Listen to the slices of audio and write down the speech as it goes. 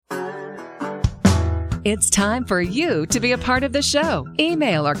It's time for you to be a part of the show.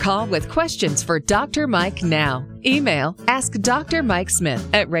 Email or call with questions for Dr. Mike now. Email Ask Dr. Mike Smith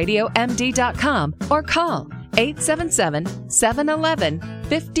at radiomd.com or call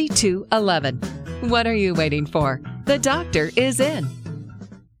 877-711-5211. What are you waiting for? The doctor is in.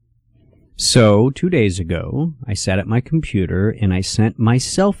 So 2 days ago, I sat at my computer and I sent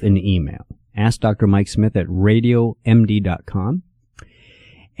myself an email. Ask Dr. Mike Smith at radiomd.com.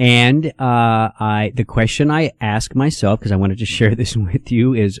 And the question I asked myself, because I wanted to share this with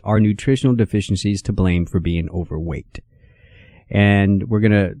you, is, are nutritional deficiencies to blame for being overweight? And we're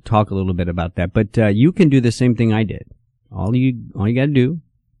going to talk a little bit about that. But you can do the same thing I did. All you got to do,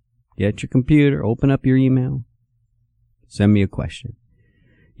 get your computer, open up your email, send me a question.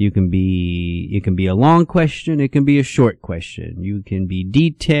 It can be a long question. It can be a short question. You can be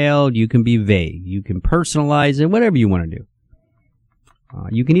detailed. You can be vague. You can personalize it, whatever you want to do.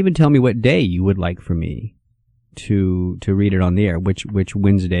 You can even tell me what day you would like for me to read it on the air, which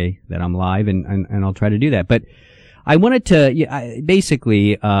Wednesday that I'm live, and I'll try to do that. But I wanted to,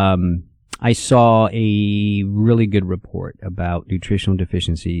 basically, I saw a really good report about nutritional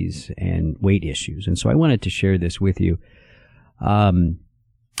deficiencies and weight issues, and so I wanted to share this with you.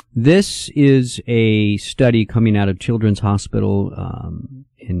 This is a study coming out of Children's Hospital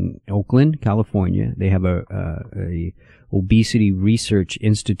in Oakland, California. They have a obesity research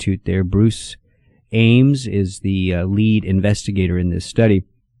institute there. Bruce Ames is the lead investigator in this study,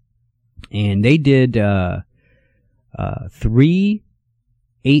 and they did 3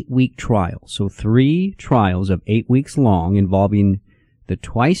 8-week trials. So 3 trials of 8 weeks long, involving the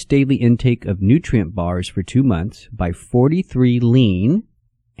twice daily intake of nutrient bars for 2 months by 43 lean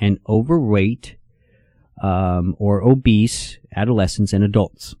and overweight or obese adolescents and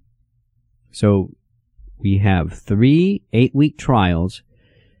adults. So we have 3 8-week trials.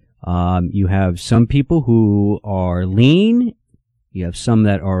 You have some people who are lean, you have some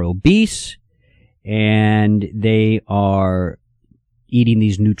that are obese, and they are eating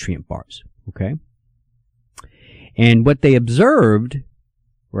these nutrient bars, okay? And what they observed,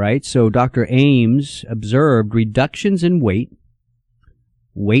 right, so Dr. Ames observed reductions in weight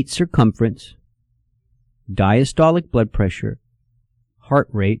circumference, diastolic blood pressure, heart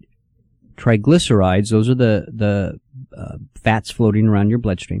rate, triglycerides, those are the fats floating around your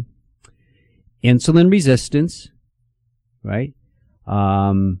bloodstream, insulin resistance, right,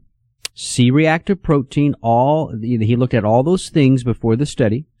 C-reactive protein, he looked at all those things before the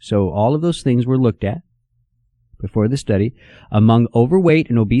study. So all of those things were looked at before the study. Among overweight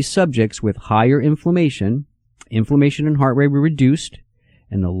and obese subjects with higher inflammation and heart rate were reduced,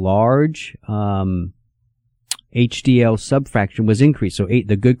 and the large HDL subfraction was increased. So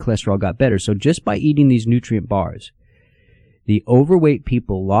the good cholesterol got better. So just by eating these nutrient bars, the overweight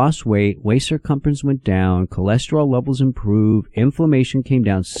people lost weight, waist circumference went down, cholesterol levels improved, inflammation came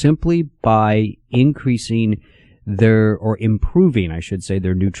down simply by improving, I should say,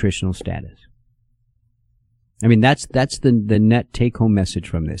 their nutritional status. I mean, that's the net take-home message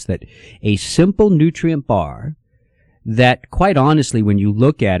from this, that a simple nutrient bar that, quite honestly, when you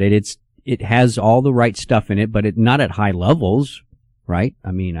look at it, it has all the right stuff in it, but not at high levels, right?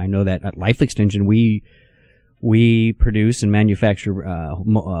 I mean, I know that at Life Extension, we produce and manufacture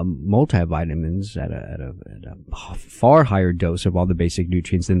multivitamins at a far higher dose of all the basic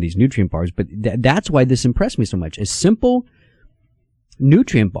nutrients than these nutrient bars. But that's why this impressed me so much. A simple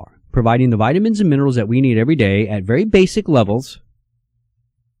nutrient bar, providing the vitamins and minerals that we need every day at very basic levels,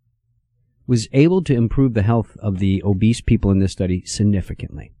 was able to improve the health of the obese people in this study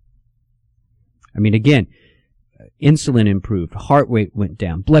significantly. I mean, again, insulin improved, heart rate went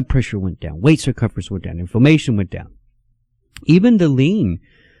down, blood pressure went down, waist circumference went down, inflammation went down. Even the lean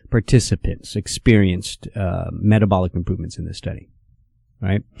participants experienced metabolic improvements in this study,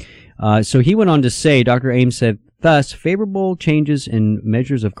 right? So he went on to say, Dr. Ames said, thus, favorable changes in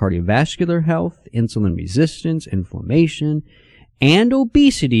measures of cardiovascular health, insulin resistance, inflammation, and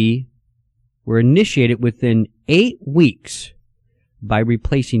obesity were initiated within 8 weeks by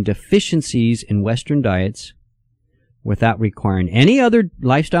replacing deficiencies in Western diets without requiring any other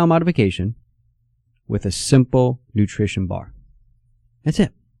lifestyle modification with a simple nutrition bar. That's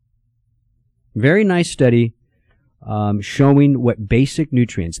it. Very nice study showing what basic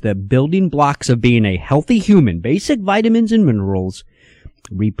nutrients, the building blocks of being a healthy human, basic vitamins and minerals,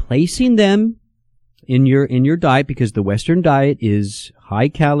 replacing them in your diet, because the Western diet is high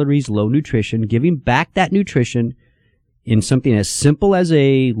calories, low nutrition, giving back that nutrition in something as simple as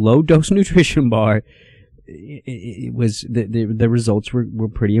a low dose nutrition bar. It was the results were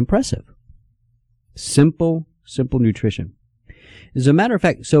pretty impressive. Simple nutrition. As a matter of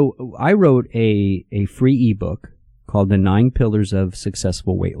fact, so I wrote a free ebook called The 9 Pillars of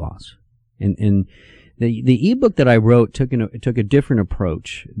Successful Weight Loss. And the ebook that I wrote took a different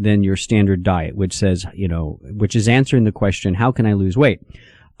approach than your standard diet, which says, which is answering the question, how can I lose weight?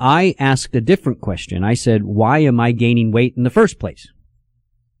 I asked a different question. I said, why am I gaining weight in the first place?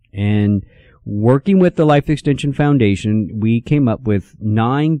 And working with the Life Extension Foundation, we came up with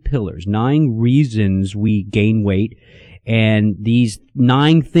 9 pillars, 9 reasons we gain weight. And these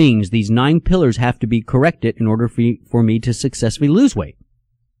 9 things, these 9 pillars have to be corrected in order for me to successfully lose weight.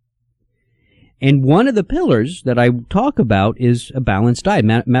 And one of the pillars that I talk about is a balanced diet.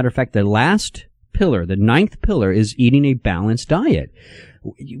 Matter of fact, the last pillar, the 9th pillar, is eating a balanced diet.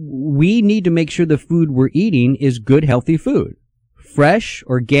 We need to make sure the food we're eating is good, healthy food. Fresh,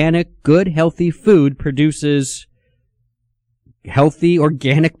 organic, good, healthy food produces healthy,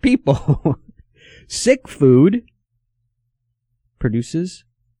 organic people. Sick food produces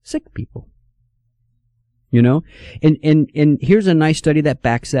sick people. And here's a nice study that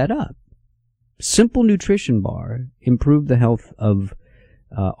backs that up. Simple nutrition bar improved the health of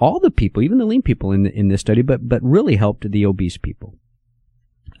all the people, even the lean people in this study, but really helped the obese people.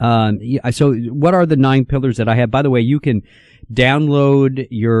 So what are the 9 pillars that I have? By the way, you can download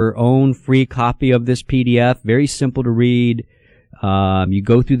your own free copy of this PDF. Very simple to read. You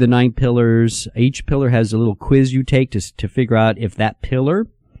go through the 9 pillars. Each pillar has a little quiz you take to figure out if that pillar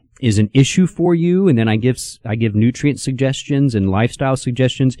is an issue for you, and then I give nutrient suggestions and lifestyle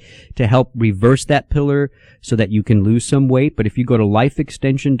suggestions to help reverse that pillar so that you can lose some weight. But if you go to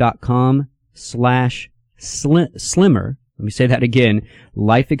lifeextension.com/slimmer, let me say that again,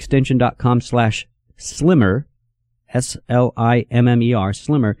 lifeextension.com/slimmer, SLIMMER,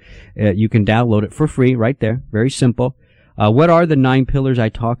 slimmer, you can download it for free right there. Very simple. What are the 9 pillars I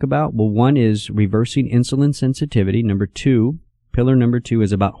talk about? Well, one is reversing insulin sensitivity. Pillar number 2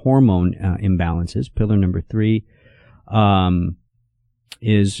 is about hormone imbalances. Pillar number 3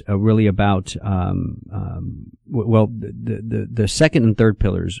 is really about the second and third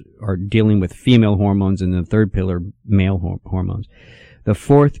pillars are dealing with female hormones, and the third pillar male hormones. The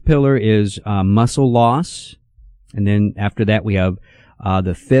 4th pillar is muscle loss, and then after that we have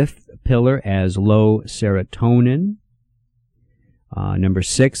the 5th pillar as low serotonin. Number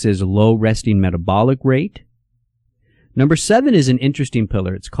 6 is low resting metabolic rate. Number 7 is an interesting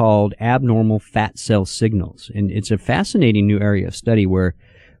pillar. It's called abnormal fat cell signals. And it's a fascinating new area of study where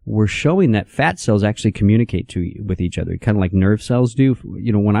we're showing that fat cells actually communicate with each other, kind of like nerve cells do.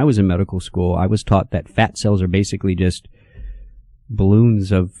 When I was in medical school, I was taught that fat cells are basically just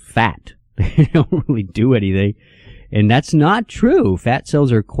balloons of fat. They don't really do anything. And that's not true. Fat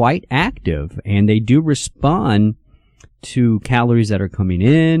cells are quite active, and they do respond to calories that are coming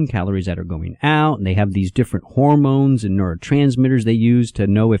in, calories that are going out, and they have these different hormones and neurotransmitters they use to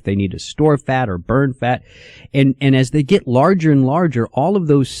know if they need to store fat or burn fat. And as they get larger and larger, all of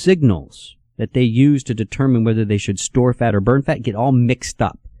those signals that they use to determine whether they should store fat or burn fat get all mixed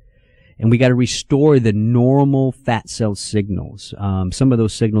up. And we got to restore the normal fat cell signals. Some of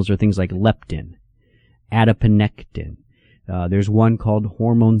those signals are things like leptin, adiponectin. There's one called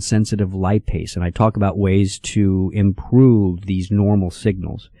hormone-sensitive lipase, and I talk about ways to improve these normal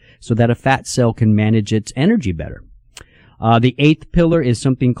signals so that a fat cell can manage its energy better. The 8th pillar is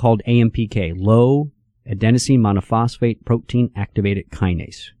something called AMPK, low adenosine monophosphate protein activated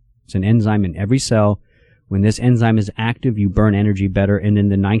kinase. It's an enzyme in every cell. When this enzyme is active, you burn energy better. And then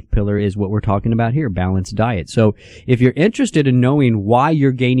the 9th pillar is what we're talking about here, balanced diet. So if you're interested in knowing why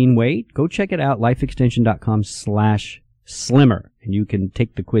you're gaining weight, go check it out, lifeextension.com/slimmer, and you can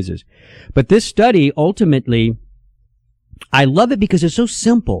take the quizzes. But this study, ultimately, I love it because it's so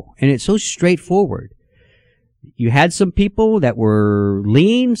simple and it's so straightforward. You had some people that were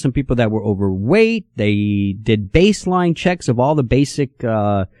lean, some people that were overweight. They did baseline checks of all the basic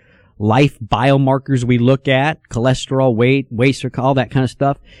life biomarkers we look at, cholesterol, weight, waist, all that kind of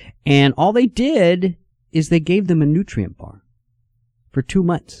stuff. And all they did is they gave them a nutrient bar for 2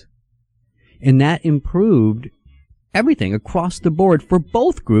 months. And that improved everything across the board for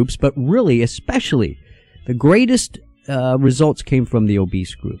both groups, but really, especially, the greatest results came from the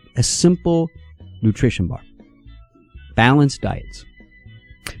obese group. A simple nutrition bar. Balanced diets.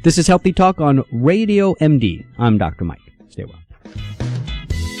 This is Healthy Talk on Radio MD. I'm Dr. Mike. Stay well.